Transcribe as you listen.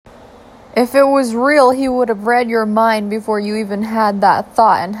If it was real, he would have read your mind before you even had that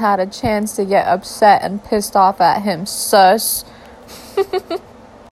thought and had a chance to get upset and pissed off at him, sus.